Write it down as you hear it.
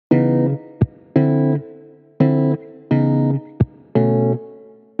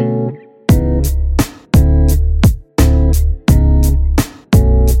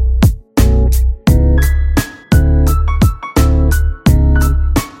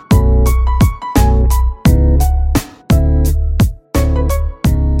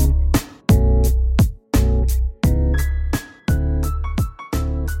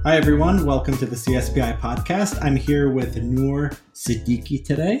everyone. Welcome to the CSPI podcast. I'm here with Noor Siddiqui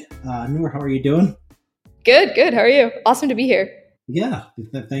today. Noor, how are you doing? Good. How are you? Awesome to be here. Yeah,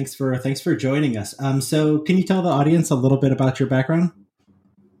 thanks for joining us. So can you tell the audience a little bit about your background?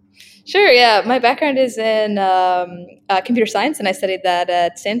 Sure. Yeah, my background is in computer science, and I studied that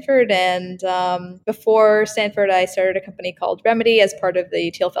at Stanford. And before Stanford, I started a company called Remedy as part of the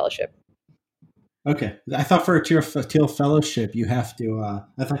Teal Fellowship. Okay, I thought for a Teal Fellowship, you have to.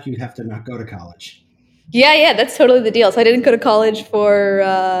 I thought you'd have to not go to college. Yeah, that's totally the deal. So I didn't go to college for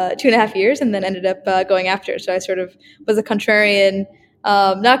 2.5 years, and then ended up going after. So I sort of was a contrarian,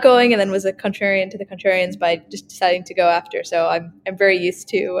 not going, and then was a contrarian to the contrarians by just deciding to go after. So I'm very used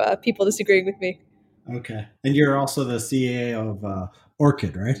to people disagreeing with me. Okay, and you're also the CAA of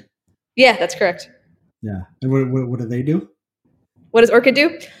Orchid, right? Yeah, that's correct. Yeah, and what do they do? What does Orchid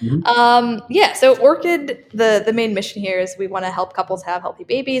do? Mm-hmm. So Orchid, the main mission here is we want to help couples have healthy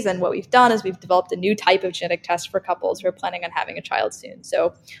babies. And what we've done is we've developed a new type of genetic test for couples who are planning on having a child soon.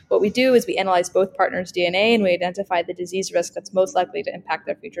 So what we do is we analyze both partners' DNA and we identify the disease risk that's most likely to impact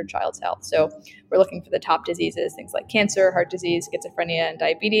their future child's health. So we're looking for the top diseases, things like cancer, heart disease, schizophrenia, and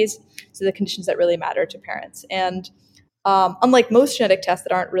diabetes. So the conditions that really matter to parents. And unlike most genetic tests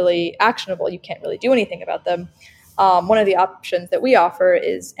that aren't really actionable, you can't really do anything about them. One of the options that we offer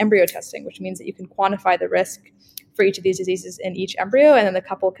is embryo testing, which means that you can quantify the risk for each of these diseases in each embryo, and then the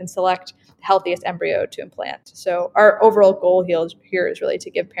couple can select the healthiest embryo to implant. So our overall goal here is really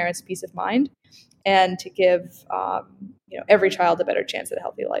to give parents peace of mind and to give every child a better chance at a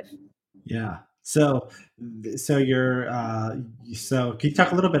healthy life. Yeah. So you're so can you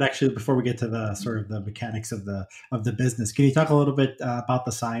talk a little bit actually before we get to the sort of the mechanics of the business? Can you talk a little bit about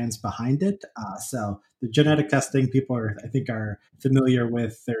the science behind it? So the genetic testing people are familiar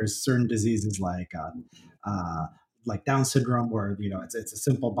with. There's certain diseases like Down syndrome where it's a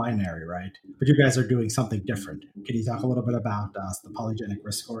simple binary, right? But you guys are doing something different. Can you talk a little bit about the polygenic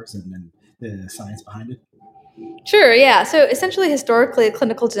risk scores and the science behind it? Sure, yeah. So essentially, historically,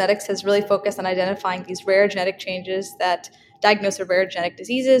 clinical genetics has really focused on identifying these rare genetic changes that diagnose a rare genetic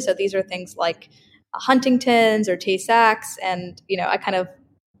diseases. So these are things like Huntington's or Tay-Sachs. And, I kind of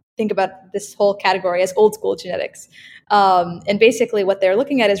think about this whole category as old school genetics. And basically what they're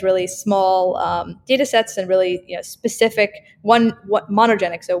looking at is really small data sets and really specific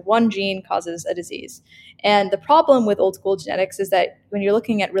monogenic. So one gene causes a disease. And the problem with old school genetics is that when you're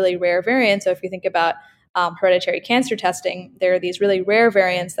looking at really rare variants, so if you think about hereditary cancer testing, there are these really rare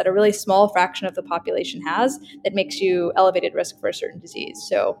variants that a really small fraction of the population has that makes you elevated risk for a certain disease.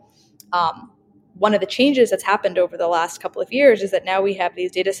 So one of the changes that's happened over the last couple of years is that now we have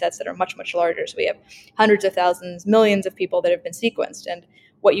these data sets that are much, much larger. So we have hundreds of thousands, millions of people that have been sequenced. And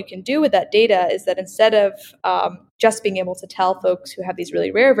what you can do with that data is that instead of just being able to tell folks who have these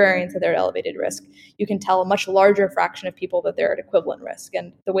really rare variants that they're at elevated risk, you can tell a much larger fraction of people that they're at equivalent risk.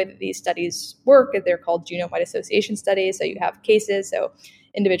 And the way that these studies work is they're called genome-wide association studies. So you have cases, so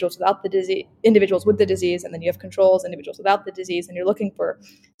individuals without the disease, individuals with the disease, and then you have controls, individuals without the disease, and you're looking for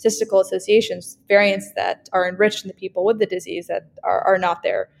statistical associations, variants that are enriched in the people with the disease that are not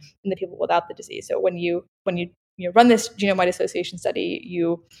there in the people without the disease. So when you run this genome-wide association study,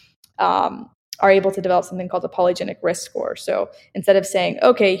 you are able to develop something called a polygenic risk score. So instead of saying,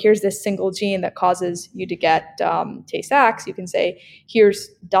 okay, here's this single gene that causes you to get Tay-Sachs, you can say, here's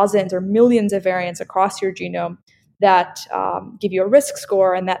dozens or millions of variants across your genome that give you a risk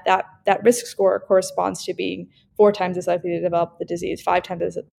score, and that risk score corresponds to being 4 times as likely to develop the disease, 5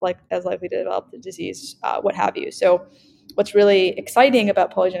 times as likely to develop the disease, what have you. So what's really exciting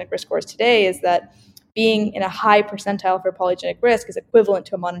about polygenic risk scores today is that being in a high percentile for polygenic risk is equivalent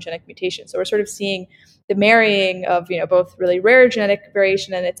to a monogenic mutation. So we're sort of seeing the marrying of both really rare genetic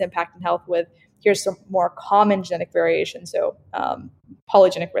variation and its impact in health with here's some more common genetic variation. So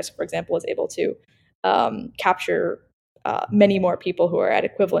polygenic risk, for example, is able to capture many more people who are at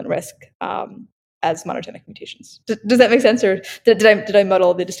equivalent risk as monogenic mutations. Does that make sense, or did I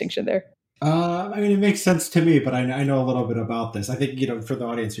muddle the distinction there? It makes sense to me, but I know a little bit about this. I think for the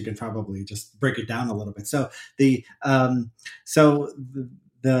audience, you can probably just break it down a little bit. So the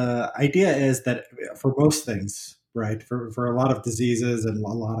idea is that for most things, right, for a lot of diseases and a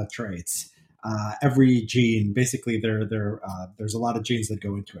lot of traits, every gene basically there's a lot of genes that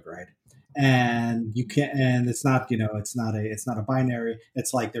go into it, right? And you can't, and it's not a binary.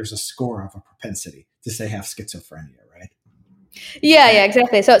 It's like there's a score of a propensity to say have schizophrenia, right? Yeah,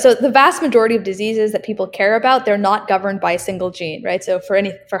 exactly. So the vast majority of diseases that people care about, they're not governed by a single gene, right? So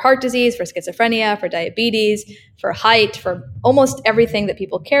for heart disease, for schizophrenia, for diabetes, for height, for almost everything that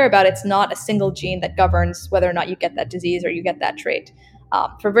people care about, it's not a single gene that governs whether or not you get that disease or you get that trait.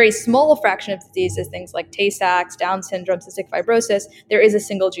 For a very small fraction of diseases, things like Tay-Sachs, Down syndrome, cystic fibrosis, there is a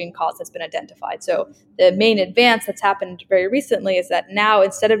single gene cause that's been identified. So the main advance that's happened very recently is that now,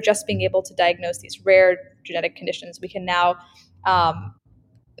 instead of just being able to diagnose these rare genetic conditions, we can now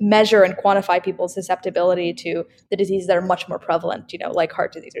measure and quantify people's susceptibility to the diseases that are much more prevalent, like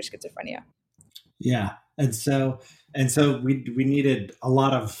heart disease or schizophrenia. Yeah, and so we needed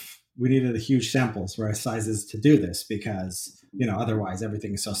huge samples sizes to do this, because otherwise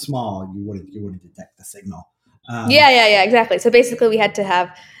everything is so small, you wouldn't detect the signal. Yeah, exactly. So basically, we had to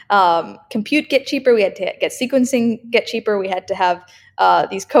have compute get cheaper. We had to get sequencing get cheaper. We had to have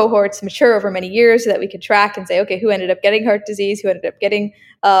these cohorts mature over many years so that we could track and say, okay, who ended up getting heart disease, who ended up getting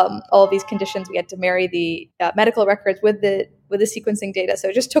all of these conditions. We had to marry the medical records with the sequencing data. So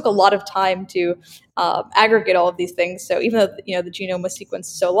it just took a lot of time to aggregate all of these things. So even though the genome was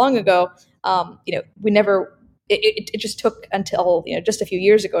sequenced so long ago, we never. It just took until just a few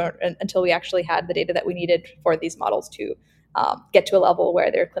years ago until we actually had the data that we needed for these models to get to a level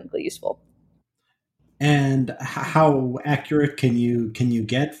where they're clinically useful. And how accurate can you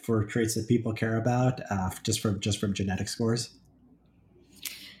get for traits that people care about, just from genetic scores?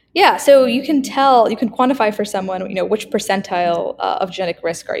 Yeah, so you can quantify for someone, which percentile of genetic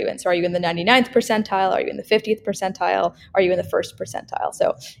risk are you in? So are you in the 99th percentile? Are you in the 50th percentile? Are you in the first percentile?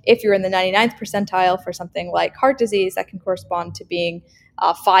 So if you're in the 99th percentile for something like heart disease, that can correspond to being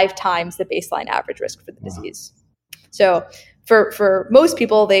 5 times the baseline average risk for the disease. So for most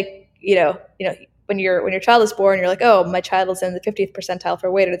people, they, when your child is born, you're like, oh, my child is in the 50th percentile for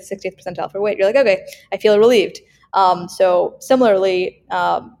weight or the 60th percentile for weight. You're like, okay, I feel relieved. So similarly,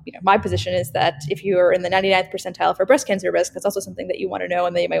 my position is that if you are in the 99th percentile for breast cancer risk, that's also something that you want to know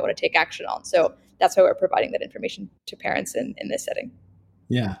and that you might want to take action on. So that's why we're providing that information to parents in this setting.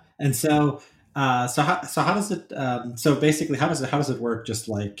 Yeah, and so how does it? So basically, how does it work? Just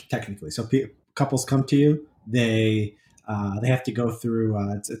like technically, so couples come to you, they have to go through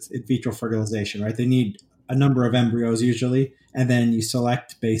it's in vitro fertilization, right? They need a number of embryos usually, and then you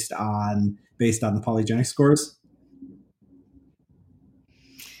select based on the polygenic scores.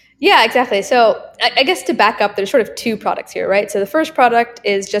 Yeah, exactly. So I guess to back up, there's sort of 2 products here, right? So the first product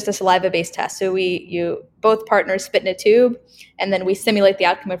is just a saliva-based test. So both partners spit in a tube, and then we simulate the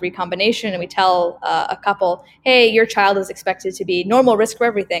outcome of recombination, and we tell a couple, hey, your child is expected to be normal risk for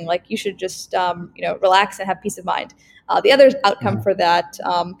everything. Like, you should just relax and have peace of mind. The other outcome for that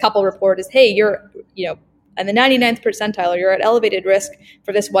couple report is, hey, you're in the 99th percentile, you're at elevated risk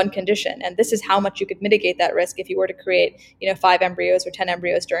for this one condition. And this is how much you could mitigate that risk if you were to create, 5 embryos or 10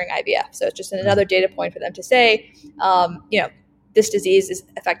 embryos during IVF. So it's just another data point for them to say, this disease has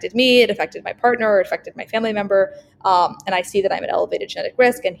affected me, it affected my partner, it affected my family member, and I see that I'm at elevated genetic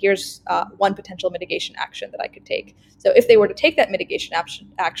risk, and here's one potential mitigation action that I could take. So if they were to take that mitigation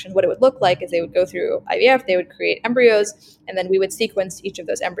action, what it would look like is they would go through IVF, they would create embryos, and then we would sequence each of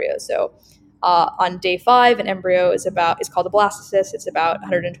those embryos. So on day 5, an embryo is called a blastocyst. It's about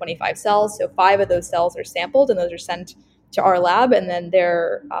 125 cells. So 5 of those cells are sampled, and those are sent to our lab, and then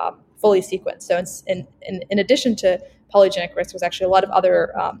they're fully sequenced. So in addition to polygenic risk, there's actually a lot of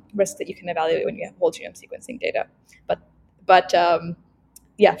other risks that you can evaluate when you have whole genome sequencing data. But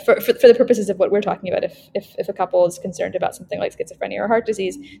yeah, for the purposes of what we're talking about, if a couple is concerned about something like schizophrenia or heart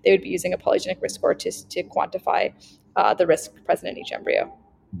disease, they would be using a polygenic risk score to quantify the risk present in each embryo.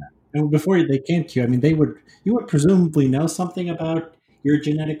 And before they came to you, I mean, you would presumably know something about your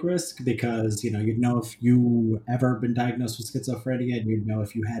genetic risk, because you'd know if you ever been diagnosed with schizophrenia, and you'd know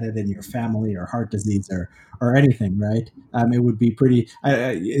if you had it in your family, or heart disease, or anything, right? It would be pretty.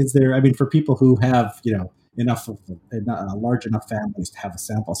 Is there? I mean, for people who have enough of large enough families to have a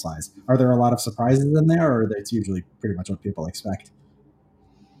sample size, are there a lot of surprises in there, or it's usually pretty much what people expect?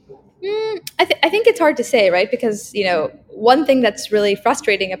 I think it's hard to say, right? Because, one thing that's really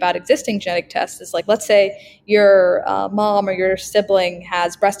frustrating about existing genetic tests is, like, let's say your mom or your sibling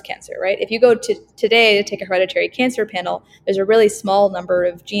has breast cancer, right? If you go today to take a hereditary cancer panel, there's a really small number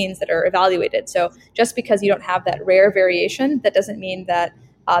of genes that are evaluated. So just because you don't have that rare variation, that doesn't mean that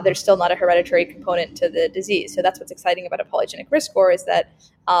there's still not a hereditary component to the disease. So that's what's exciting about a polygenic risk score, is that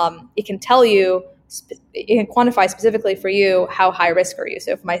it can tell you, it can quantify specifically for you how high risk are you.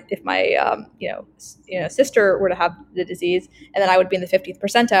 So if my sister were to have the disease, and then I would be in the 50th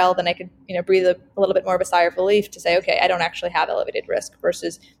percentile, then I could breathe a little bit more of a sigh of relief to say, okay, I don't actually have elevated risk.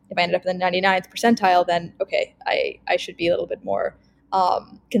 Versus if I ended up in the 99th percentile, then okay, I should be a little bit more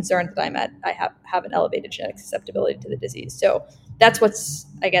concerned that I have an elevated genetic susceptibility to the disease. So that's what's,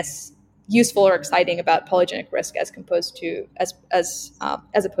 I guess, useful or exciting about polygenic risk as opposed to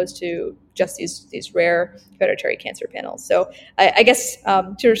just these rare hereditary cancer panels. So I guess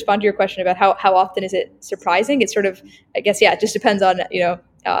to respond to your question about how often is it surprising, it's sort of, I guess, yeah, it just depends on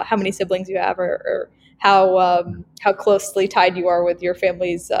how many siblings you have or how closely tied you are with your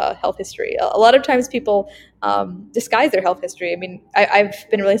family's health history. A lot of times people disguise their health history. I mean, I've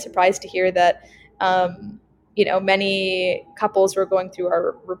been really surprised to hear that many couples who are going through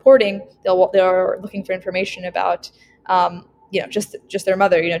our reporting, they're looking for information about, just their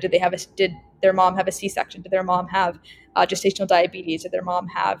mother. Did their mom have a C-section? Did their mom have gestational diabetes? Did their mom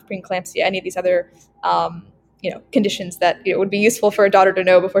have preeclampsia? Any of these other, conditions that would be useful for a daughter to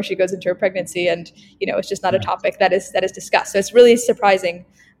know before she goes into her pregnancy. And, it's just not a topic that is discussed. So it's really surprising.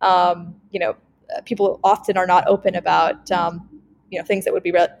 People often are not open about, things that would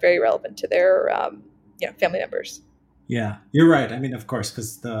be very relevant to their, family members. Yeah, you're right. I mean, of course,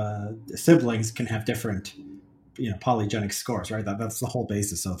 because the siblings can have different, polygenic scores, right? That's the whole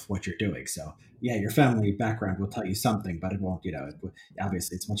basis of what you're doing. So yeah, your family background will tell you something, but it won't,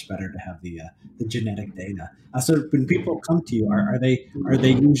 obviously it's much better to have the genetic data. So when people come to you, are they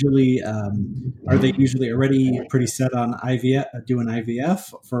usually already pretty set on IVF, doing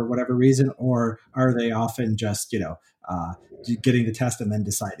IVF for whatever reason, or are they often just, getting the test and then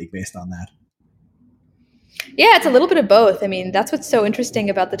deciding based on that? Yeah, it's a little bit of both. I mean, that's what's so interesting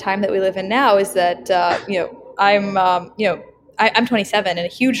about the time that we live in now is that, I'm 27 and a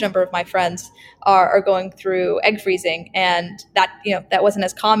huge number of my friends are going through egg freezing, and that wasn't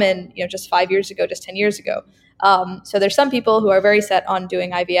as common, just 5 years ago, just 10 years ago. So there's some people who are very set on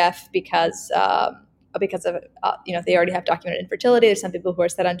doing IVF because of, they already have documented infertility. There's some people who are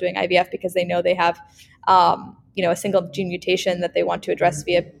set on doing IVF because they know they have, a single gene mutation that they want to address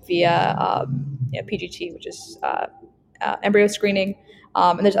via PGT, which is embryo screening.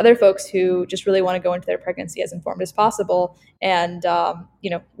 And there's other folks who just really want to go into their pregnancy as informed as possible, and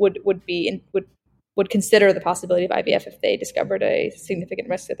would consider the possibility of IVF if they discovered a significant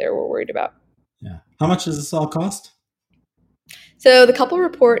risk that they were worried about. Yeah. How much does this all cost? So the couple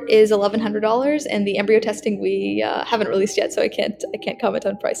report is $1,100, and the embryo testing we haven't released yet, so I can't comment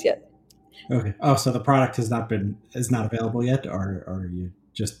on price yet. Okay. Oh, so the product is not available yet, or you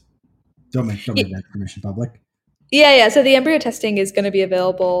just don't make that information public? Yeah. So the embryo testing is going to be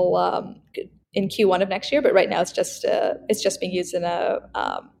available in Q1 of next year, but right now it's just being used in a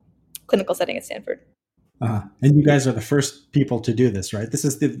clinical setting at Stanford. And you guys are the first people to do this, right? This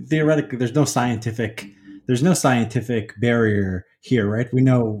is theoretically there's no scientific barrier here, right? We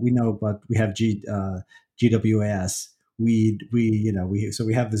know, but we have GWAS. So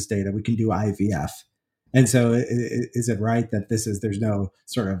we have this data. We can do IVF. And so is it right that there's no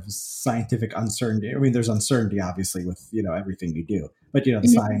sort of scientific uncertainty? I mean, there's uncertainty obviously with, everything you do, but, the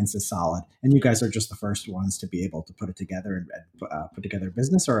science is solid, and you guys are just the first ones to be able to put it together and put together a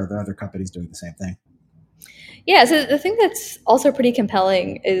business, or are there other companies doing the same thing? Yeah, so the thing that's also pretty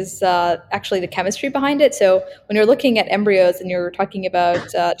compelling is actually the chemistry behind it. So when you're looking at embryos and you're talking about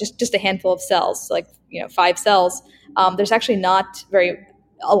just a handful of cells, like 5 cells, there's actually not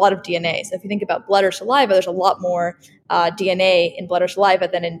a lot of DNA. So if you think about blood or saliva, there's a lot more DNA in blood or saliva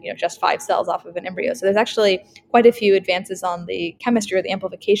than in just 5 cells off of an embryo. So there's actually quite a few advances on the chemistry or the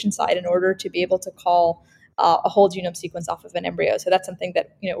amplification side in order to be able to call a whole genome sequence off of an embryo. So that's something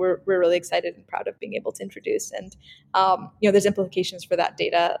that we're really excited and proud of being able to introduce. And there's implications for that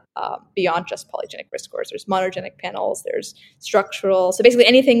data beyond just polygenic risk scores. There's monogenic panels. There's structural. So basically,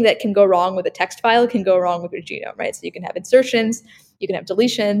 anything that can go wrong with a text file can go wrong with your genome, right? So you can have insertions, you can have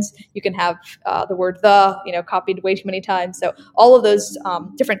deletions, you can have the word "the" copied way too many times. So all of those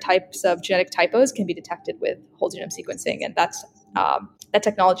different types of genetic typos can be detected with whole genome sequencing, and that's that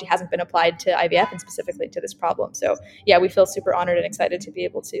technology hasn't been applied to IVF and specifically to this problem. So yeah, we feel super honored and excited to be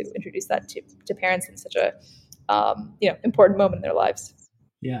able to introduce that to parents in such a important moment in their lives.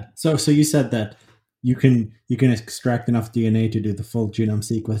 Yeah. So you said that you can extract enough DNA to do the full genome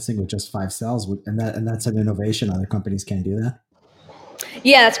sequencing with just 5 cells, and that's an innovation. Other companies can't do that.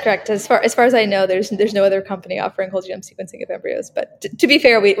 Yeah, that's correct. As far as I know, there's no other company offering whole genome sequencing of embryos. But to be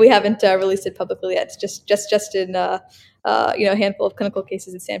fair, we haven't released it publicly yet. It's just in a handful of clinical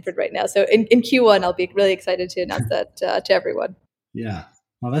cases at Stanford right now. So in Q1, I'll be really excited to announce that to everyone. Yeah.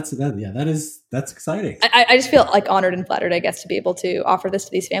 Well, that's exciting. I just feel honored and flattered, I guess, to be able to offer this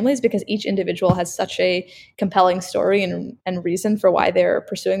to these families, because each individual has such a compelling story and reason for why they're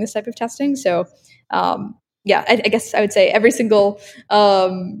pursuing this type of testing. So yeah, I guess I would say every single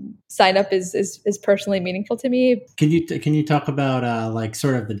sign up is personally meaningful to me. Can you talk about like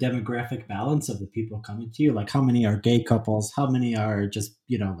sort of the demographic balance of the people coming to you? Like how many are gay couples? How many are just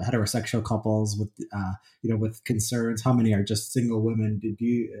heterosexual couples with with concerns? How many are just single women? Do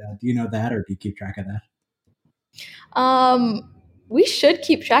you know that, or do you keep track of that? We should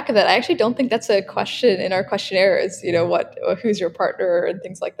keep track of that. I actually don't think that's a question in our questionnaire. Is what who's your partner and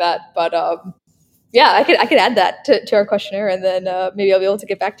things like that. But yeah, I could add that to our questionnaire, and then maybe I'll be able to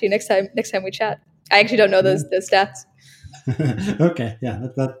get back to you next time we chat. I actually don't know Yeah. those stats. Okay, yeah,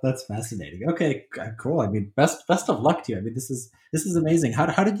 that's fascinating. Okay, cool. I mean, best of luck to you. I mean, this is amazing.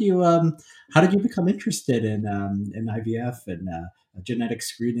 How did you become interested in IVF and genetic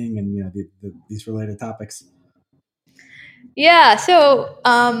screening and these related topics? Yeah. So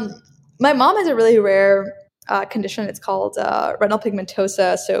my mom has a really rare condition. It's called retinal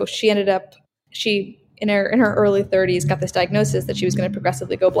pigmentosa. So she in her early 30s got this diagnosis that she was going to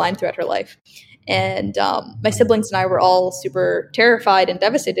progressively go blind throughout her life. And my siblings and I were all super terrified and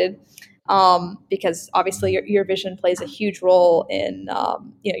devastated because obviously your vision plays a huge role in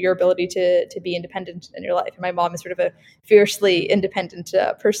your ability to be independent in your life. And my mom is sort of a fiercely independent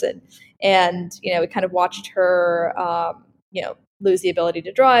person, and we kind of watched her lose the ability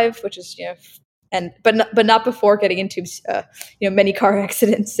to drive, which is but not before getting into many car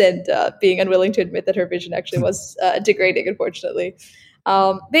accidents and being unwilling to admit that her vision actually was degrading, unfortunately.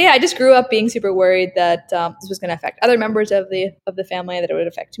 But yeah, I just grew up being super worried that this was going to affect other members of the family, that it would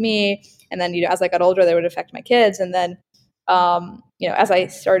affect me, and then as I got older, that would affect my kids, and then as I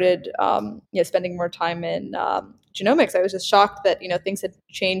started spending more time in genomics, I was just shocked that things had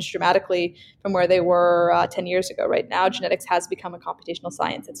changed dramatically from where they were 10 years ago. Right now, genetics has become a computational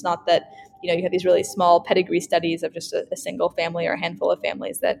science. It's not that you have these really small pedigree studies of just a single family or a handful of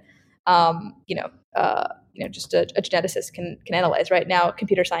families that just a geneticist can analyze. Right now,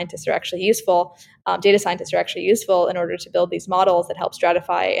 computer scientists are actually useful. Data scientists are actually useful in order to build these models that help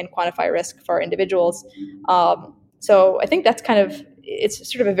stratify and quantify risk for individuals. So I think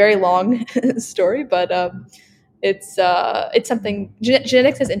it's sort of a very long story, but it's something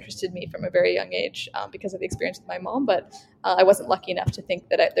genetics has interested me from a very young age because of the experience with my mom. But I wasn't lucky enough to think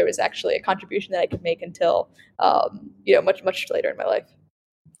that there was actually a contribution that I could make until much later in my life.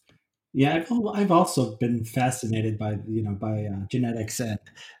 Yeah, I've also been fascinated by genetics and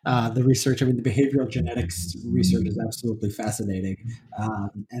the research. I mean, the behavioral genetics research is absolutely fascinating.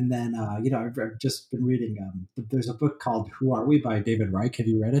 And then I've just been reading. There's a book called "Who Are We" by David Reich. Have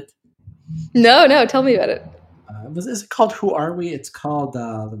you read it? No, no, tell me about it. Is it called "Who Are We"? It's called.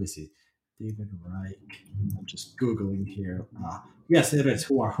 Let me see. David Reich. I'm just googling here. Yes, it is.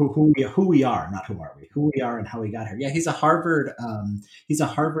 Who we are, not who are we? Who we are and how we got here. Yeah, he's a Harvard. He's a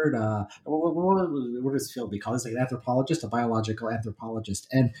Harvard. What does Phil be called? He's like an anthropologist, a biological anthropologist.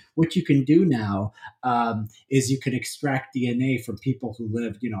 And what you can do now is you can extract DNA from people who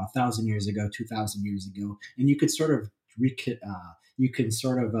lived, 1,000 years ago, 2,000 years ago, and you could sort of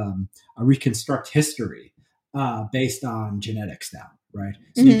reconstruct history based on genetics now, right?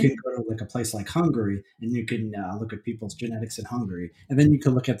 So you can Mm-hmm. go to like a place like Hungary, and you can look at people's genetics in Hungary, and then you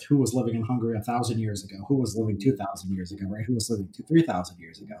can look at who was living in Hungary 1,000 years ago, who was living 2,000 years ago, right? Who was living 3,000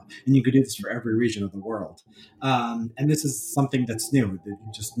 years ago, and you could do this for every region of the world. And this is something that's new. That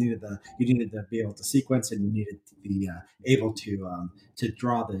you needed to be able to sequence, and you needed to be able to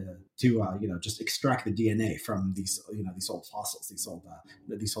draw just extract the DNA from these old fossils,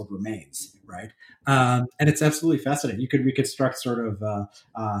 these old remains, right? And it's absolutely fascinating. You could reconstruct sort of,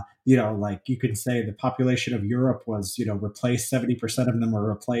 like you could say the population of Europe was, replaced. 70% of them were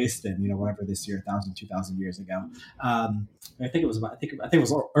replaced, and whatever this year, 1,000, 2,000 years ago. I think it was about. I think it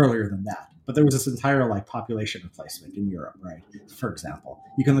was earlier than that. But there was this entire like population replacement in Europe, right? For example,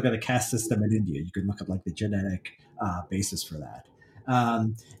 you can look at the caste system in India. You can look at like the genetic basis for that.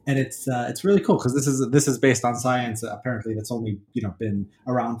 Um, and it's really cool because this is based on science apparently that's only been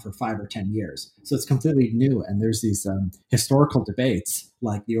around for 5 or 10 years, so it's completely new. And there's these historical debates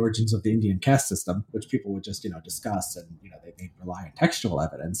like the origins of the Indian caste system, which people would just discuss, and they rely on textual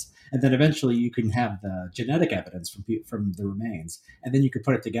evidence, and then eventually you can have the genetic evidence from the remains, and then you could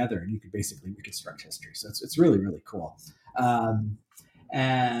put it together and you could basically reconstruct history. So it's really really cool. Um,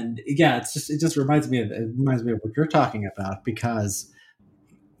 and yeah, it just reminds me of what you're talking about because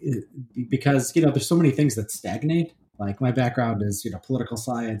there's so many things that stagnate. Like my background is political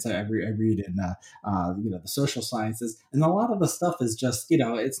science. I read in the social sciences, and a lot of the stuff is just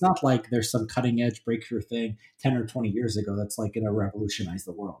it's not like there's some cutting edge breakthrough thing 10 or 20 years ago that's like going to revolutionize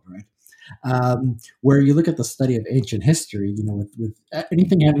the world, right? Where you look at the study of ancient history, with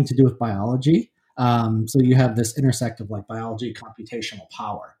anything having to do with biology. So you have this intersect of like biology, computational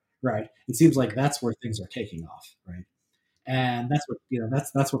power, right? It seems like that's where things are taking off, right? And that's what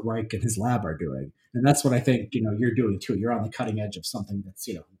that's what Reich and his lab are doing, and that's what I think you're doing too. You're on the cutting edge of something that's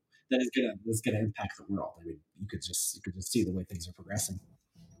that is gonna impact the world. I mean, you could just see the way things are progressing.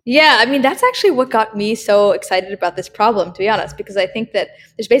 Yeah, I mean, that's actually what got me so excited about this problem, to be honest, because I think that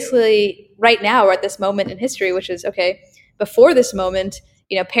there's basically right now, or at this moment in history, which is okay, before this moment,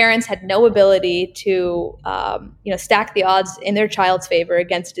 parents had no ability to, stack the odds in their child's favor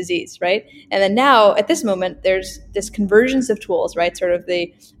against disease, right? And then now, at this moment, there's this convergence of tools, right? Sort of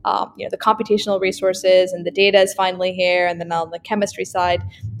the computational resources and the data is finally here, and then on the chemistry side,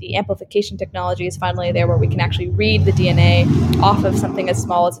 the amplification technology is finally there, where we can actually read the DNA off of something as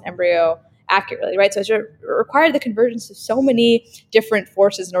small as an embryo accurately, right? So it's required the convergence of so many different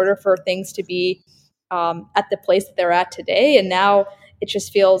forces in order for things to be at the place that they're at today. And now it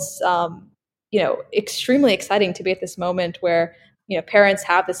just feels, extremely exciting to be at this moment where parents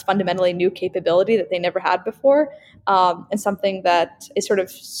have this fundamentally new capability that they never had before, and something that is sort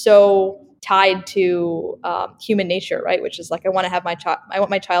of so tied to human nature, right? Which is like, I want to have I want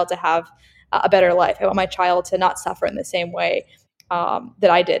my child to have a better life. I want my child to not suffer in the same way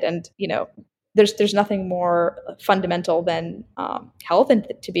that I did. And there's nothing more fundamental than health,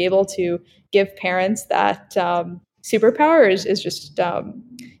 and to be able to give parents that superpower is just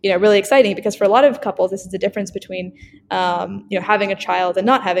really exciting, because for a lot of couples, this is the difference between having a child and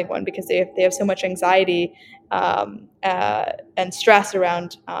not having one, because they have so much anxiety and stress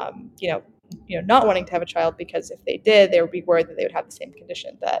around not wanting to have a child, because if they did, they would be worried that they would have the same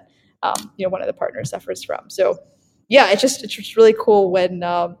condition that one of the partners suffers from. So yeah, it's just really cool when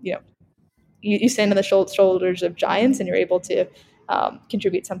you stand on the shoulders of giants, and you're able to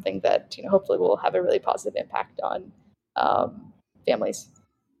contribute something that hopefully will have a really positive impact on families.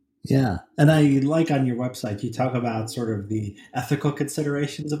 Yeah. And I like on your website, you talk about sort of the ethical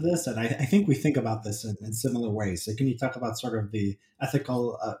considerations of this. And I think we think about this in similar ways. So can you talk about sort of the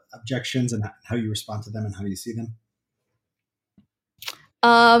ethical objections and how you respond to them and how you see them?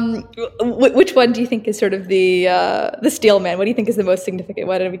 Which one do you think is sort of the steel man? What do you think is the most significant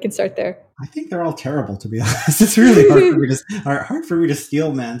one? And we can start there. I think they're all terrible, to be honest. It's really hard for me to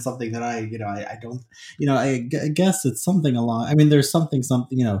steel man something that I don't, I guess it's something along, I mean, there's something,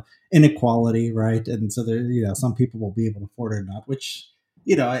 inequality, right? And so there, some people will be able to afford it or not, which,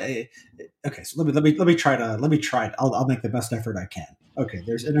 okay, so let me try it. I'll make the best effort I can. Okay,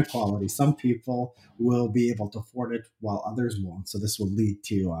 there's inequality. Some people will be able to afford it while others won't. So this will lead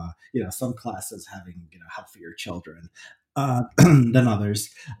to, some classes having, healthier children than others.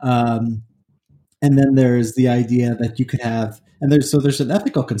 And then there's the idea that you could have, and there's an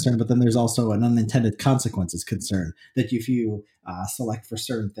ethical concern, but then there's also an unintended consequences concern that if you select for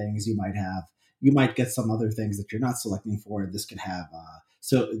certain things, you might get some other things that you're not selecting for. This could have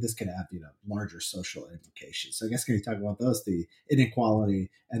larger social implications. So I guess can you talk about those, the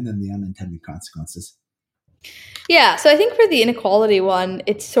inequality and then the unintended consequences? Yeah, so I think for the inequality one,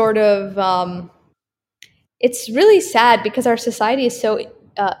 it's sort of it's really sad, because our society is so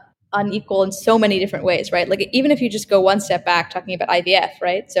unequal in so many different ways, right? Like, even if you just go one step back talking about IVF,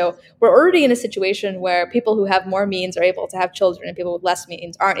 right? So we're already in a situation where people who have more means are able to have children, and people with less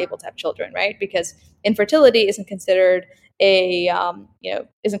means aren't able to have children, right? Because infertility isn't considered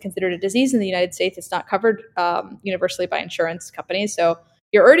isn't considered a disease in the United States. It's not covered universally by insurance companies. So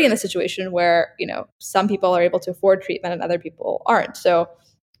you're already in a situation where some people are able to afford treatment and other people aren't. So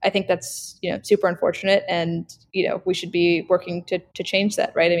I think that's super unfortunate, and we should be working to change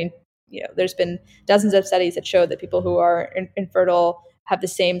that, right? I mean, there's been dozens of studies that show that people who are infertile have the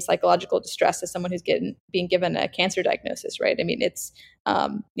same psychological distress as someone who's being given a cancer diagnosis, right? I mean, it's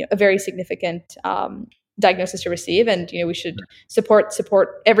a very significant diagnosis to receive, and we should support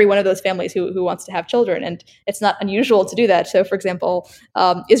every one of those families who wants to have children, and it's not unusual to do that. So, for example,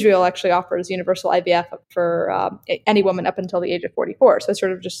 Israel actually offers universal IVF for any woman up until the age of 44. So it's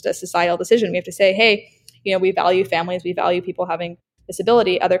sort of just a societal decision. We have to say, hey, we value families, we value people having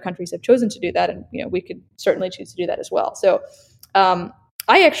disability. Other countries have chosen to do that, and we could certainly choose to do that as well. So I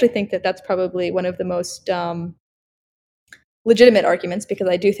actually think that that's probably one of the most legitimate arguments, because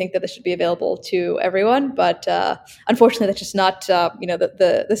I do think that this should be available to everyone. But unfortunately, that's just not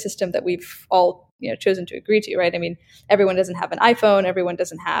the system that we've all chosen to agree to, right? I mean, everyone doesn't have an iPhone. Everyone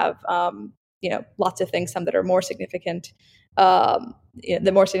doesn't have lots of things. Some that are more significant,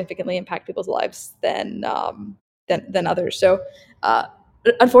 that more significantly impact people's lives than others. So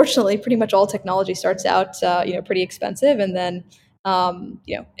unfortunately, pretty much all technology starts out pretty expensive, and then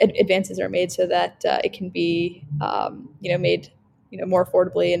advances are made so that it can be made more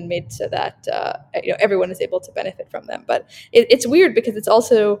affordably and made so that everyone is able to benefit from them. But it's weird because it's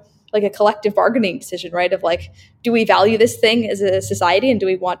also like a collective bargaining decision, right? Of like, do we value this thing as a society, and do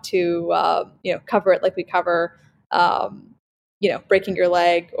we want to cover it like we cover breaking your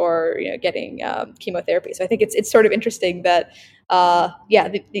leg or getting chemotherapy? So I think it's sort of interesting that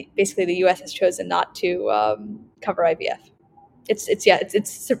basically the U.S. has chosen not to cover IVF. It's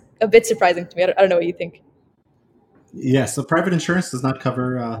a bit surprising to me. I don't know what you think. Yeah, so private insurance does not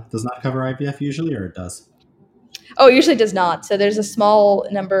cover IVF usually, or it does? Oh, it usually does not. So there's a small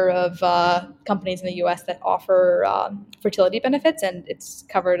number of companies in the U.S. that offer fertility benefits, and it's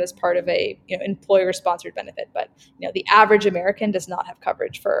covered as part of a employer-sponsored benefit. But the average American does not have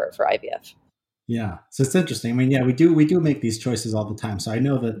coverage for IVF. Yeah, so it's interesting. I mean, yeah, we do make these choices all the time. So I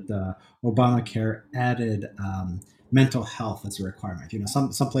know that Obamacare added mental health as a requirement. Some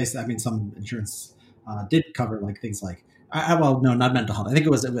places, I mean, some insurance did cover like things like, no, not mental health. I think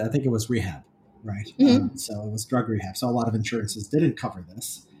it was rehab, right? Mm-hmm. So it was drug rehab. So a lot of insurances didn't cover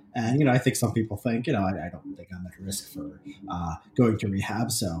this. And, I think some people think, I don't think I'm at risk for going to rehab.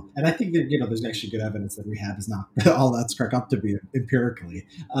 So, and I think that, there's actually good evidence that rehab is not all that's cracked up to be empirically.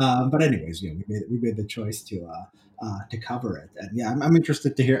 But anyways, we made the choice to cover it. And yeah, I'm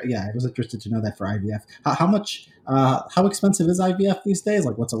interested to hear. Yeah, I was interested to know that for IVF. How expensive is IVF these days?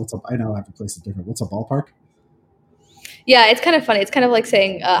 Like what's up? I know every place is different. What's a ballpark? Yeah, it's kind of funny. It's kind of like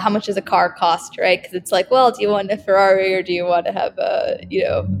saying how much does a car cost, right? Because it's like, well, do you want a Ferrari or do you want to have a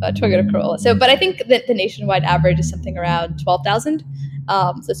Toyota Corolla? So, but I think that the nationwide average is something around 12,000.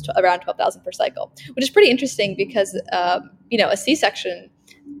 So it's around 12,000 per cycle, which is pretty interesting because a C-section,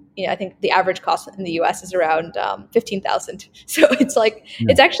 I think the average cost in the U.S. is around 15,000. So it's like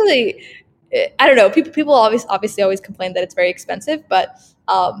It's actually, I don't know. People obviously always complain that it's very expensive, but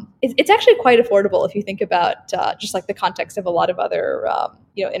it's actually quite affordable if you think about just like the context of a lot of other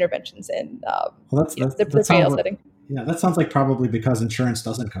interventions in the prenatal setting. Yeah, that sounds like probably because insurance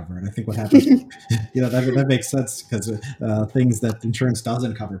doesn't cover it. I think what happens, that makes sense because things that insurance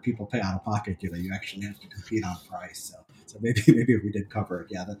doesn't cover, people pay out of pocket. You actually have to compete on price. So maybe if we did cover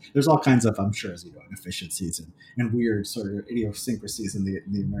it, there's all kinds of, I'm sure, inefficiencies and weird sort of idiosyncrasies in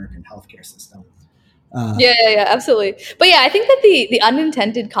the American healthcare system. Yeah, absolutely. But yeah, I think that the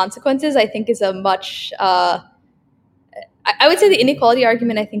unintended consequences, I think, is a much, I would say the inequality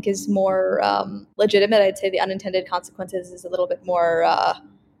argument, I think, is more legitimate. I'd say the unintended consequences is a little bit more,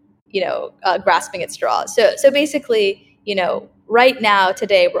 grasping at straws. So basically, right now,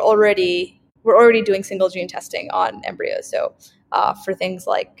 today, we're already doing single gene testing on embryos. So for things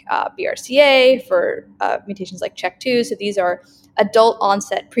like BRCA, for mutations like CHEK2. So these are adult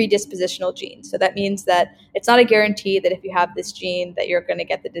onset predispositional genes. So that means that it's not a guarantee that if you have this gene that you're going to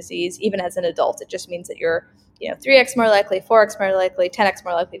get the disease, even as an adult. It just means that you're 3x more likely, 4x more likely, 10x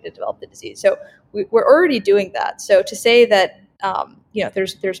more likely to develop the disease. So we're already doing that. So to say that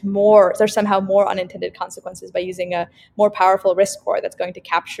there's somehow more unintended consequences by using a more powerful risk score that's going to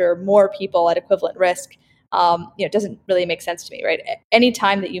capture more people at equivalent risk, doesn't really make sense to me, right?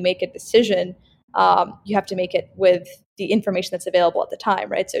 Anytime that you make a decision, you have to make it with the information that's available at the time,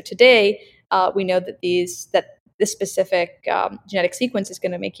 right? So today, we know that this specific genetic sequence is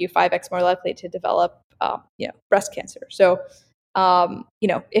going to make you 5x more likely to develop, breast cancer. So,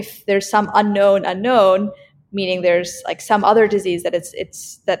 if there's some unknown, meaning there's like some other disease that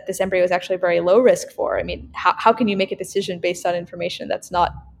it's that this embryo is actually very low risk for. I mean, how can you make a decision based on information that's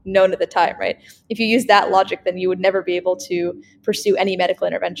not known at the time, right? If you use that logic, then you would never be able to pursue any medical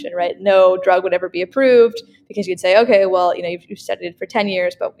intervention, right? No drug would ever be approved because you'd say, okay, well, you've studied it for 10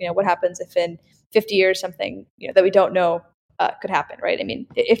 years, but what happens if in 50 years something that we don't know could happen, right? I mean,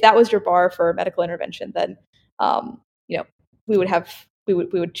 if that was your bar for medical intervention, then we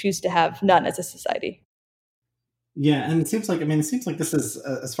would choose to have none as a society. Yeah, and it seems like this is,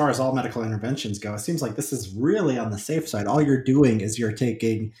 as far as all medical interventions go, it seems like this is really on the safe side. All you're doing is you're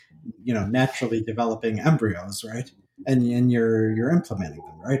taking, naturally developing embryos, right? And you're implementing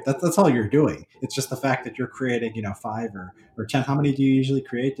them, right? That's all you're doing. It's just the fact that you're creating, 5 or 10. How many do you usually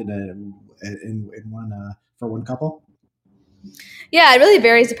create in one for one couple? Yeah, it really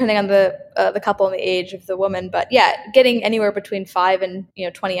varies depending on the couple and the age of the woman. But yeah, getting anywhere between 5 and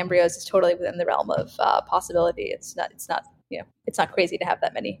 20 embryos is totally within the realm of possibility. It's not crazy to have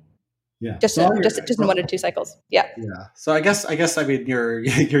that many. Yeah, just in 1 to 2 cycles. Yeah. Yeah. So I guess I mean you're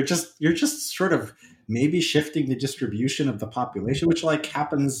just sort of maybe shifting the distribution of the population, which like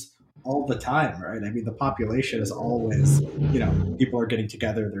happens all the time, right? I mean, the population is always, people are getting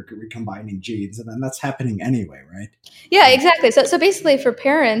together, they're recombining genes, and then that's happening anyway, right? Yeah, exactly. So basically, for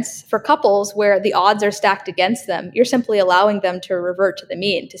parents, for couples where the odds are stacked against them, you're simply allowing them to revert to the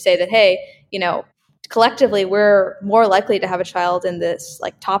mean, to say that, hey, collectively, we're more likely to have a child in this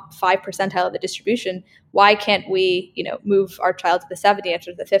like top 5 percentile of the distribution. Why can't we, move our child to the 70th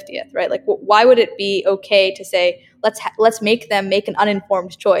or the 50th, right? Like, why would it be okay to say let's make them make an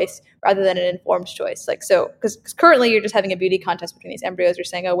uninformed choice rather than an informed choice? Like, so because currently you're just having a beauty contest between these embryos. You're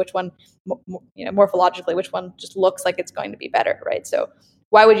saying, oh, which one, morphologically, which one just looks like it's going to be better, right? So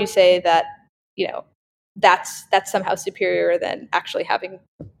why would you say that, that's somehow superior than actually having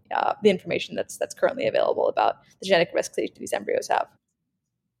the information that's currently available about the genetic risks that these embryos have?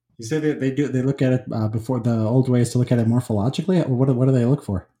 You say they look at it before. The old way is to look at it morphologically. What do they look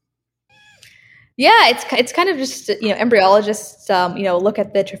for? Yeah, it's kind of just embryologists look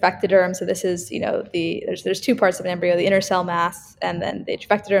at the trophectoderm. So this is there's two parts of an embryo: the inner cell mass and then the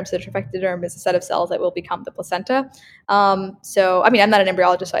trophectoderm. So the trophectoderm is a set of cells that will become the placenta. So I mean, I'm not an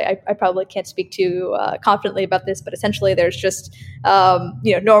embryologist, so I probably can't speak too confidently about this, but essentially there's just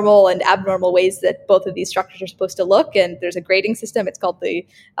normal and abnormal ways that both of these structures are supposed to look, and there's a grading system. It's called the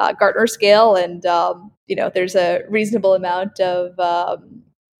Gartner scale, and there's a reasonable amount of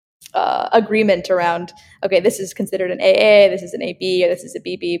agreement around, okay, this is considered an AA, this is an AB, or this is a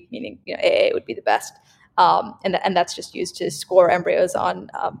BB, meaning AA would be the best, and that's just used to score embryos on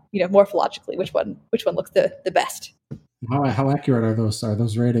morphologically which one looks the best. How accurate are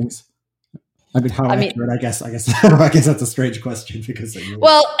those ratings? I mean, accurate? I guess I guess that's a strange question because.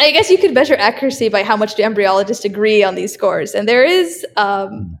 Well, I guess you could measure accuracy by how much do embryologists agree on these scores, and there is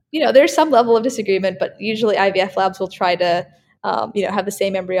there's some level of disagreement, but usually IVF labs will try to have the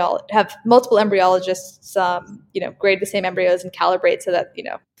same have multiple embryologists, grade the same embryos and calibrate so that,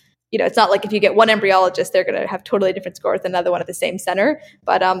 it's not like if you get one embryologist, they're going to have totally different scores than another one at the same center.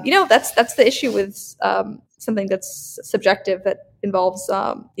 But, that's the issue with something that's subjective that involves,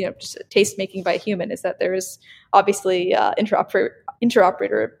 just taste making by a human, is that there is obviously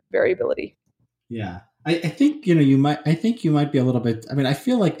interoperator variability. Yeah. I think you might be a little bit. I mean, I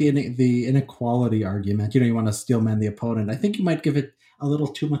feel like the inequality argument. You want to steelman the opponent. I think you might give it a little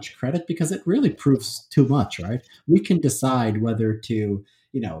too much credit because it really proves too much, right? We can decide whether to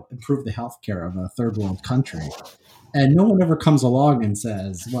improve the healthcare of a third world country, and no one ever comes along and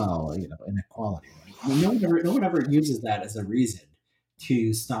says, well, inequality. Right? I mean, no one ever uses that as a reason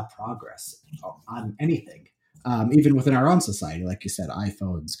to stop progress on anything. Even within our own society, like you said,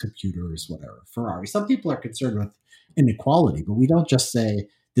 iPhones, computers, whatever, Ferrari. Some people are concerned with inequality, but we don't just say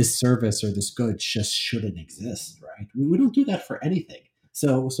this service or this good just shouldn't exist, right? We don't do that for anything.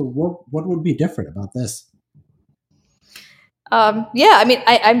 So what would be different about this? Yeah, I mean,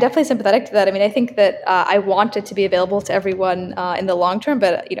 I'm definitely sympathetic to that. I mean, I think that I want it to be available to everyone in the long term,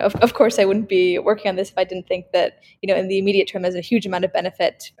 but of course, I wouldn't be working on this if I didn't think that in the immediate term, there's a huge amount of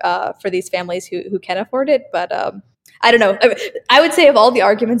benefit for these families who can afford it. But I don't know. I would say of all the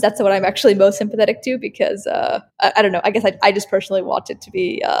arguments, that's what I'm actually most sympathetic to because I don't know. I guess I just personally want it to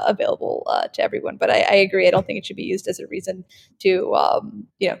be available to everyone. But I agree. I don't think it should be used as a reason to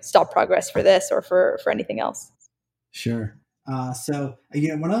stop progress for this or for anything else. Sure. So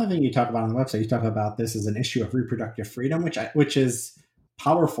one other thing you talk about on the website, you talk about this as an issue of reproductive freedom, which is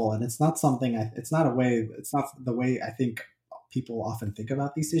powerful, and it's not the way I think people often think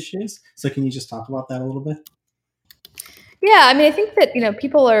about these issues. So can you just talk about that a little bit? Yeah, I mean, I think that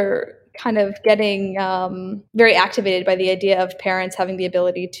people are kind of getting very activated by the idea of parents having the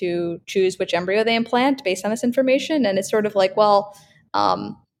ability to choose which embryo they implant based on this information, and it's sort of like, well.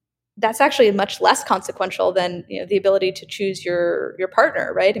 That's actually much less consequential than the ability to choose your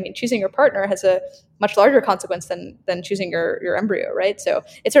partner, right? I mean, choosing your partner has a much larger consequence than choosing your embryo, right? So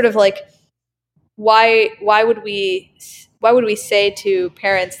it's sort of like why would we say to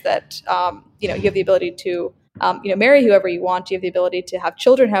parents that you have the ability to marry whoever you want, you have the ability to have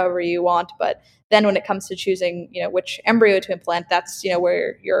children however you want, but then when it comes to choosing which embryo to implant, that's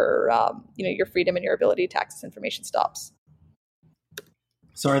where your freedom and your ability to access information stops.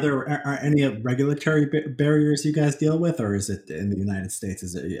 So are any regulatory barriers you guys deal with, or is it in the United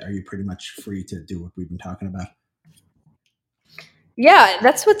States? Are you pretty much free to do what we've been talking about? Yeah,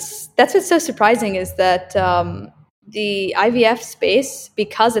 that's what's so surprising is that the IVF space,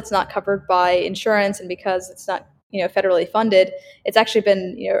 because it's not covered by insurance and because it's not federally funded, it's actually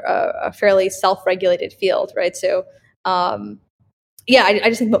been a fairly self-regulated field, right? So yeah, I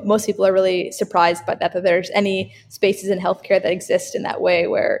just think most people are really surprised by that there's any spaces in healthcare that exist in that way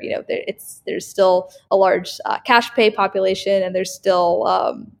where, there's still a large cash pay population, and there's still,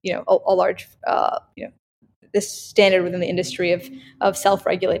 a large, this standard within the industry of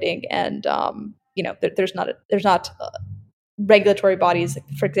self-regulating, and, there's not regulatory bodies.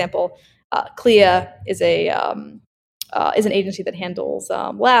 For example, CLIA is an agency that handles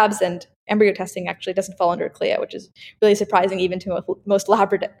labs, and embryo testing actually doesn't fall under CLIA, which is really surprising even to most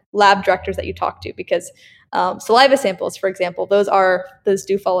lab directors that you talk to, because saliva samples, for example, those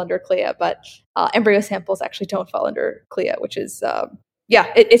do fall under CLIA, but embryo samples actually don't fall under CLIA, which is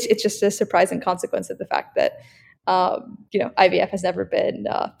it's just a surprising consequence of the fact that IVF has never been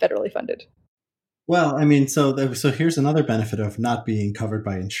federally funded. Well, I mean, so here's another benefit of not being covered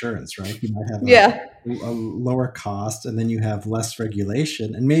by insurance, right? You might have Yeah. a lower cost, and then you have less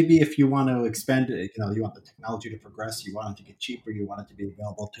regulation. And maybe if you want to expand it, you want the technology to progress, you want it to get cheaper, you want it to be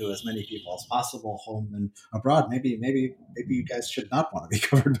available to as many people as possible, home and abroad. Maybe you guys should not want to be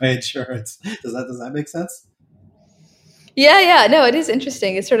covered by insurance. Does that make sense? Yeah. No, it is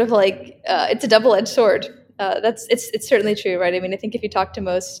interesting. It's sort of like it's a double-edged sword. It's certainly true, right? I mean, I think if you talk to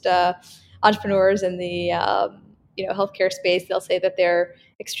most entrepreneurs in the healthcare space, they'll say that they're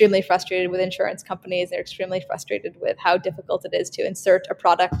extremely frustrated with insurance companies. They're extremely frustrated with how difficult it is to insert a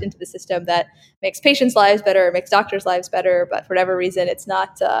product into the system that makes patients' lives better, makes doctors' lives better, but for whatever reason, it's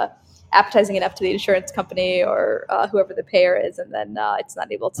not appetizing enough to the insurance company or whoever the payer is, and then it's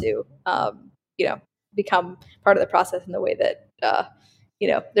not able to become part of the process in the way that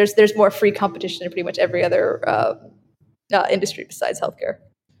there's more free competition in pretty much every other industry besides healthcare.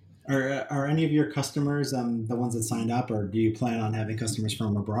 Are any of your customers the ones that signed up, or do you plan on having customers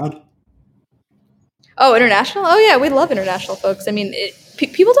from abroad? Oh, international? Oh, yeah, we love international folks. I mean,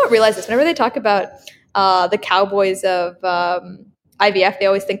 people don't realize this. Whenever they talk about the cowboys of IVF, they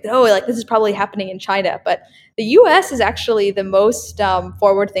always think that, like this is probably happening in China. But the U.S. is actually the most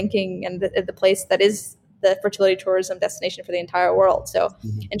forward-thinking and the place that is the fertility tourism destination for the entire world. So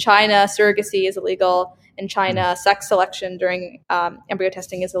in China, surrogacy is illegal. In China, sex selection during embryo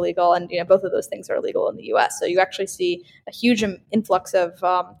testing is illegal, and both of those things are illegal in the U.S. So you actually see a huge influx of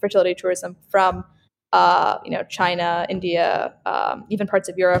fertility tourism from China, India, even parts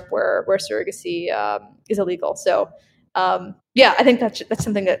of Europe where surrogacy is illegal. So I think that's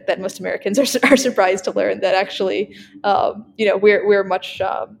something that most Americans are surprised to learn, that actually we're much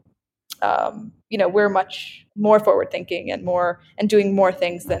we're much more forward thinking and doing more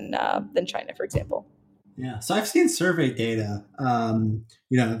things than China, for example. Yeah, so I've seen survey data.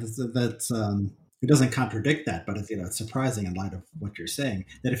 That's it doesn't contradict that, but it's surprising in light of what you're saying,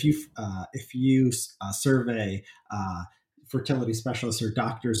 that if you survey fertility specialists or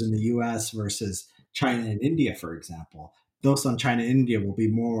doctors in the U.S. versus China and India, for example, those on China and India will be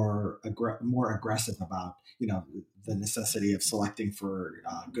more aggressive about the necessity of selecting for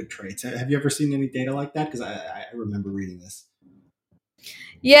good traits. Have you ever seen any data like that? Because I remember reading this.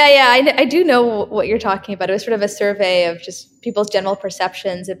 Yeah, I do know what you're talking about. It was sort of a survey of just people's general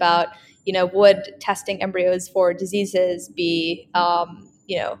perceptions about, would testing embryos for diseases be,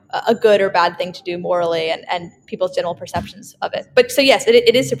 a good or bad thing to do morally, and people's general perceptions of it. But so yes,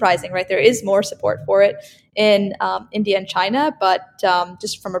 it is surprising, right? There is more support for it in India and China, but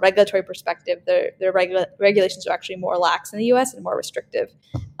just from a regulatory perspective, their regulations are actually more lax in the U.S. and more restrictive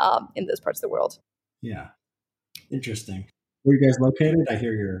in those parts of the world. Yeah, interesting. Where are you guys located? I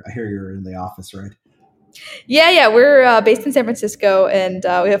hear you're in the office, right? Yeah. We're based in San Francisco, and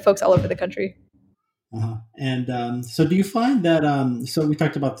we have folks all over the country. Uh-huh. And so do you find that, so we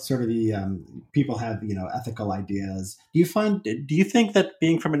talked about sort of the people have, ethical ideas. Do you think that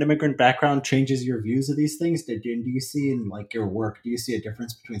being from an immigrant background changes your views of these things? Do you see in like your work, do you see a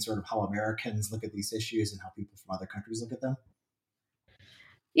difference between sort of how Americans look at these issues and how people from other countries look at them?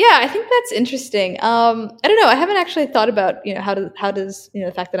 Yeah, I think that's interesting. I don't know. I haven't actually thought about how does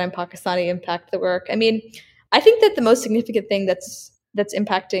the fact that I'm Pakistani impact the work. I mean, I think that the most significant thing that's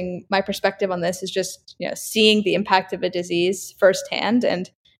impacting my perspective on this is just seeing the impact of a disease firsthand, and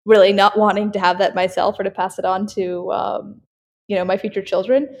really not wanting to have that myself or to pass it on to my future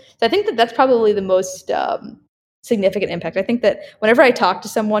children. So I think that that's probably the most significant impact. I think that whenever I talk to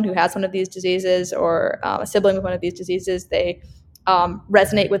someone who has one of these diseases, or a sibling with one of these diseases, they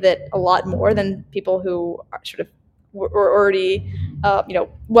resonate with it a lot more than people who are sort of were already,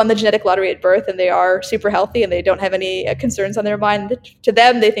 won the genetic lottery at birth and they are super healthy and they don't have any concerns on their mind. To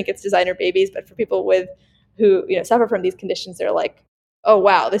them, they think it's designer babies, but for people who suffer from these conditions, they're like, oh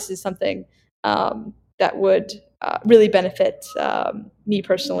wow, this is something that would really benefit me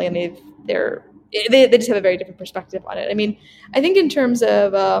personally, and they're they just have a very different perspective on it. I mean, I think in terms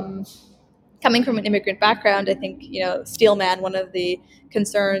of coming from an immigrant background, I think, Steelman, one of the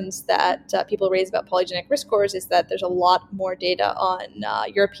concerns that people raise about polygenic risk scores is that there's a lot more data on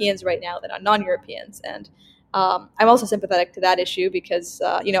Europeans right now than on non-Europeans. And I'm also sympathetic to that issue because,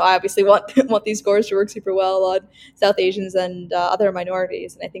 I obviously want these scores to work super well on South Asians and other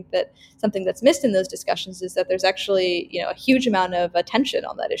minorities. And I think that something that's missed in those discussions is that there's actually, a huge amount of attention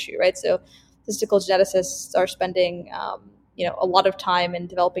on that issue, right? So statistical geneticists are spending a lot of time in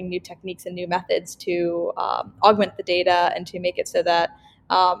developing new techniques and new methods to augment the data and to make it so that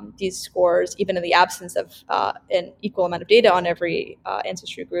these scores, even in the absence of an equal amount of data on every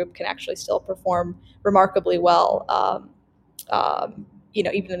ancestry group, can actually still perform remarkably well,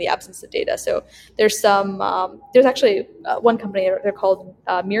 even in the absence of data. So there's there's actually one company, they're called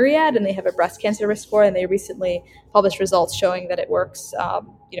Myriad, and they have a breast cancer risk score, and they recently published results showing that it works,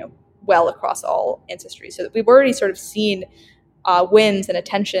 well across all ancestry. So we've already sort of seen wins and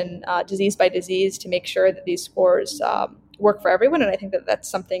attention disease by disease to make sure that these scores work for everyone. And I think that that's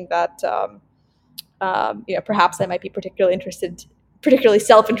something that perhaps I might be particularly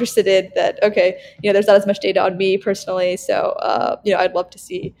self-interested in. That okay, there's not as much data on me personally, so I'd love to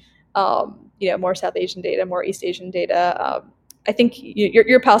see more South Asian data, more East Asian data. I think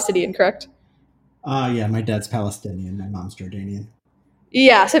you're Palestinian, correct? Yeah, my dad's Palestinian, my mom's Jordanian.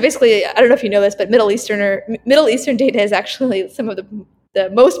 Yeah, so basically, I don't know if you know this, but Middle Eastern data is actually some of the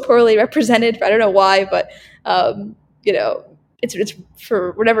most poorly represented. I don't know why, but it's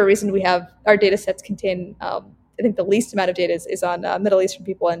for whatever reason we have our data sets contain. I think the least amount of data is on Middle Eastern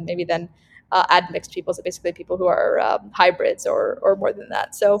people, and maybe then add mixed people, so basically people who are hybrids or more than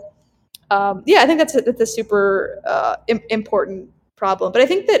that. So I think that's a super important problem. But I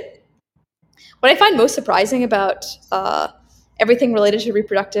think that what I find most surprising about everything related to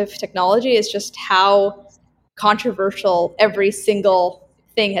reproductive technology is just how controversial every single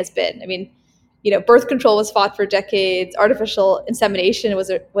thing has been. I mean, birth control was fought for decades. Artificial insemination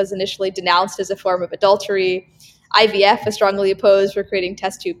was initially denounced as a form of adultery. IVF was strongly opposed for creating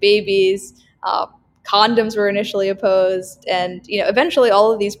test tube babies. Condoms were initially opposed, and eventually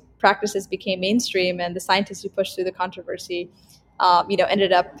all of these practices became mainstream, and the scientists who pushed through the controversy,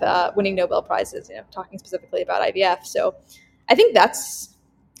 ended up winning Nobel Prizes. Talking specifically about IVF. So I think that's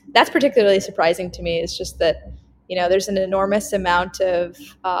particularly surprising to me. It's just that there's an enormous amount of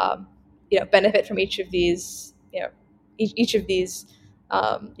benefit from each of these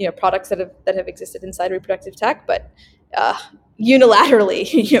products that have existed inside reproductive tech, but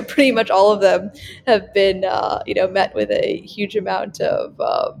unilaterally, pretty much all of them have been met with a huge amount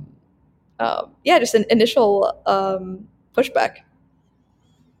of just an initial pushback.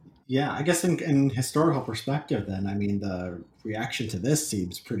 Yeah, I guess in historical perspective, then, I mean, the reaction to this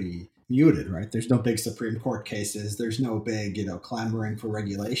seems pretty muted, right? There's no big Supreme Court cases. There's no big, clamoring for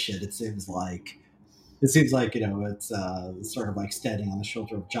regulation. It seems like it's sort of like standing on the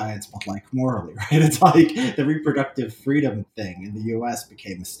shoulder of giants, but like morally, right? It's like the reproductive freedom thing in the U.S.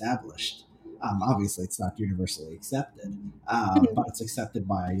 became established. Obviously, it's not universally accepted, but it's accepted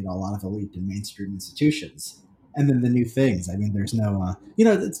by a lot of elite and mainstream institutions. And then the new things. I mean, there's no,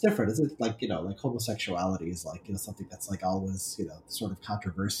 it's different. It's like like homosexuality is like something that's like always sort of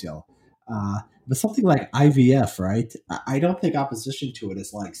controversial. But something like IVF, right? I don't think opposition to it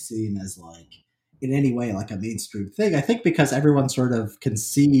is like seen as like in any way like a mainstream thing. I think because everyone sort of can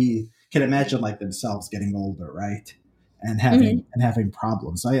imagine like themselves getting older, right? And having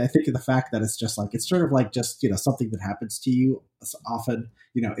problems. I think the fact that it's sort of like just something that happens to you often,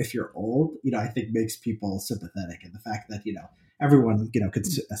 if you're old, I think makes people sympathetic. And the fact that everyone could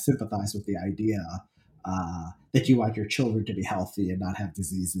sympathize with the idea that you want your children to be healthy and not have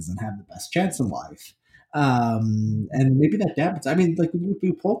diseases and have the best chance in life. And maybe that dampens. I mean, like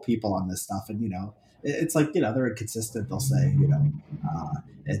we poll people on this stuff, and it's like they're inconsistent. They'll say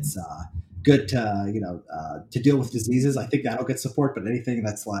it's good to to deal with diseases. I think that'll get support, but anything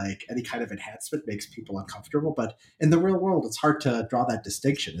that's like any kind of enhancement makes people uncomfortable. But in the real world, it's hard to draw that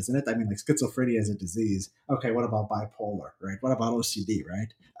distinction, isn't it? I mean, like schizophrenia is a disease. Okay, what about bipolar, right? What about OCD,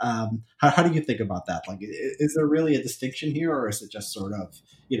 right? How do you think about that? Like, is there really a distinction here, or is it just sort of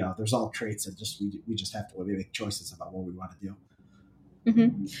there's all traits and just we just have to make choices about what we want to do?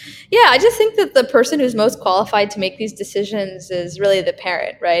 Mm-hmm. Yeah, I just think that the person who's most qualified to make these decisions is really the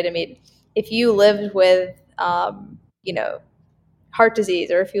parent, right? I mean, if you lived with, heart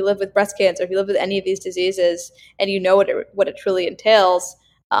disease, or if you live with breast cancer, if you live with any of these diseases, and what it truly entails,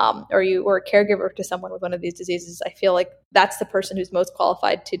 or you were a caregiver to someone with one of these diseases, I feel like that's the person who's most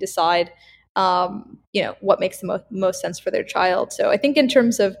qualified to decide what makes the most sense for their child. So I think in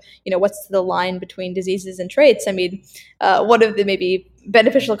terms of, what's the line between diseases and traits, I mean, one of the maybe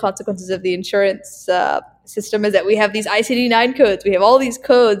beneficial consequences of the insurance system is that we have these ICD-9 codes. We have all these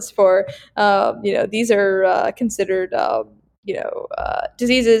codes for, these are considered,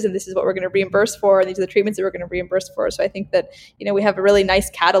 diseases, and this is what we're going to reimburse for, and these are the treatments that we're going to reimburse for. So I think that, we have a really nice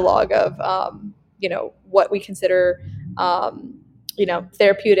catalog of, what we consider,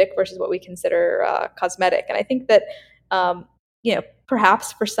 therapeutic versus what we consider cosmetic. And I think that,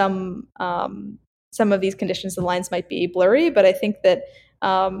 perhaps for some of these conditions, the lines might be blurry, but I think that,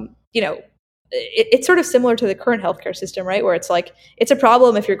 it's sort of similar to the current healthcare system, right? Where it's like, it's a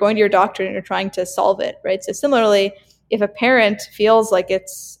problem if you're going to your doctor and you're trying to solve it, right? So similarly, if a parent feels like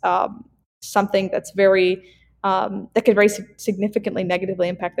it's something that's very, that could very significantly negatively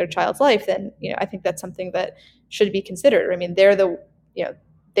impact their child's life, then, I think that's something that should be considered. I mean, they're the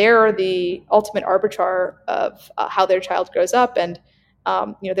ultimate arbiter of how their child grows up, and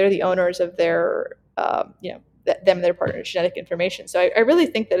they're the owners of their them and their partner's genetic information. So I really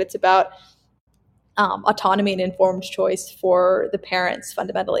think that it's about autonomy and informed choice for the parents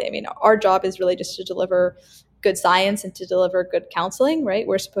fundamentally. I mean, our job is really just to deliver good science and to deliver good counseling, right?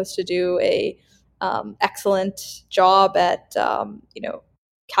 We're supposed to do a excellent job at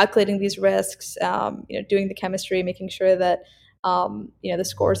calculating these risks, doing the chemistry, making sure that the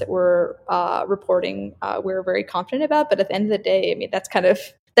scores that we're reporting we're very confident about. But at the end of the day, I mean, that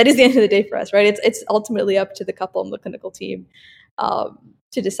is the end of the day for us, right? It's ultimately up to the couple and the clinical team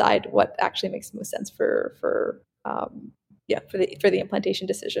to decide what actually makes the most sense for the implantation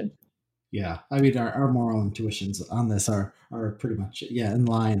decision. Yeah, I mean, our moral intuitions on this are pretty much in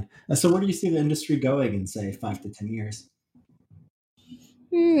line. So where do you see the industry going in, say, 5 to 10 years?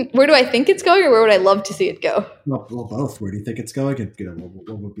 Where do I think it's going, or where would I love to see it go? Well, both. Where do you think it's going? And,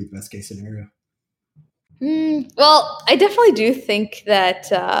 what would be the best case scenario? Well, I definitely do think that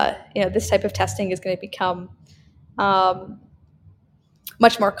this type of testing is going to become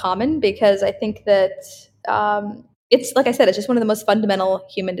much more common, because I think that it's, like I said, it's just one of the most fundamental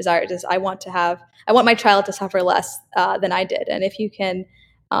human desires. Is I want my child to suffer less than I did, and if you can,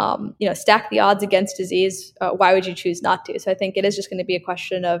 stack the odds against disease, why would you choose not to? So I think it is just going to be a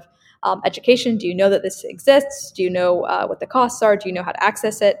question of education. Do you know that this exists? Do you know what the costs are? Do you know how to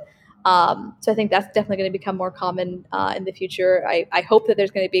access it? So I think that's definitely going to become more common in the future. I hope that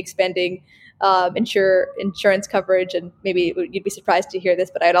there's going to be expanding insurance coverage, and maybe you'd be surprised to hear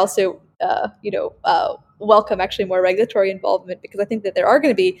this, but I'd also, welcome actually more regulatory involvement, because I think that there are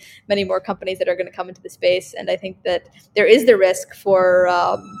going to be many more companies that are going to come into the space, and I think that there is the risk for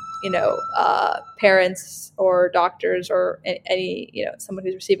parents or doctors or any someone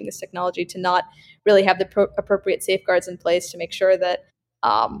who's receiving this technology to not really have the appropriate safeguards in place to make sure that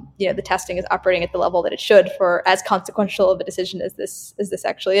the testing is operating at the level that it should for as consequential of a decision as this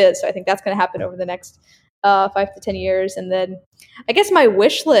actually is. So I think that's going to happen over the next 5 to 10 years. And then I guess my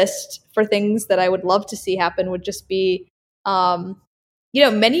wish list for things that I would love to see happen would just be,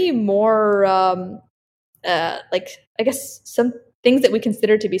 many more, I guess some things that we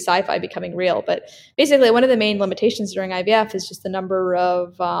consider to be sci-fi becoming real. But basically, one of the main limitations during IVF is just the number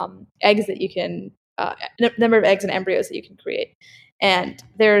of eggs and embryos that you can create. And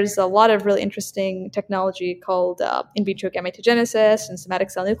there's a lot of really interesting technology called in vitro gametogenesis and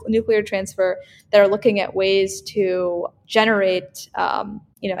somatic cell nuclear transfer that are looking at ways to generate,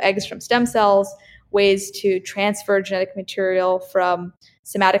 eggs from stem cells, ways to transfer genetic material from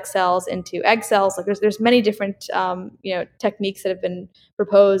somatic cells into egg cells. Like there's many different, techniques that have been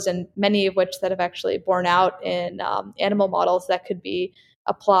proposed, and many of which that have actually borne out in animal models that could be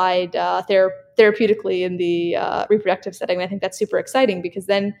applied therapeutically in the reproductive setting. And I think that's super exciting, because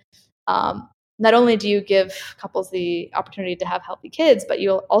then not only do you give couples the opportunity to have healthy kids, but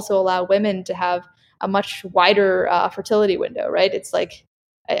you'll also allow women to have a much wider fertility window, right? It's like,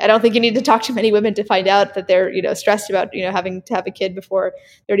 I don't think you need to talk to many women to find out that they're, stressed about, having to have a kid before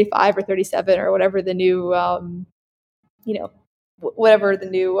 35 or 37 or whatever the new, whatever the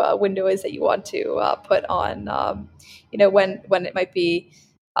new window is that you want to put on, when it might be,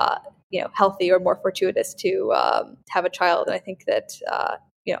 healthy or more fortuitous to have a child. And I think that,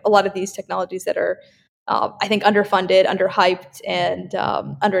 a lot of these technologies that are, I think, underfunded, underhyped, and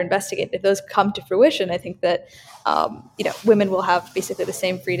underinvestigated, if those come to fruition, I think that, women will have basically the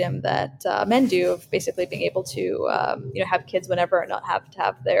same freedom that men do, of basically being able to, have kids whenever and not have to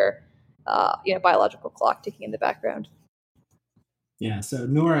have their, biological clock ticking in the background. Yeah. So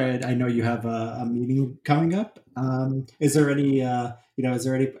Noor, I know you have a meeting coming up. Is there any,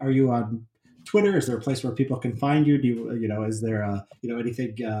 are you on Twitter? Is there a place where people can find you? Do is there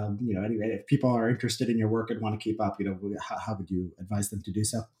anything, if people are interested in your work and want to keep up, how would you advise them to do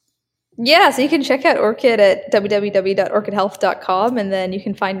so? Yeah, so you can check out Orchid at www.orchidhealth.com, and then you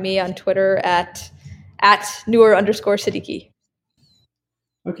can find me on Twitter at Noor_Siddiqui.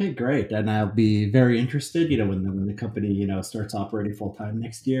 Okay, great. And I'll be very interested, when the company, starts operating full time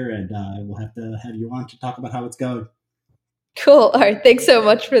next year, and we'll have to have you on to talk about how it's going. Cool. All right. Thanks so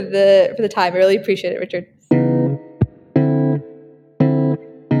much for the time. I really appreciate it, Richard.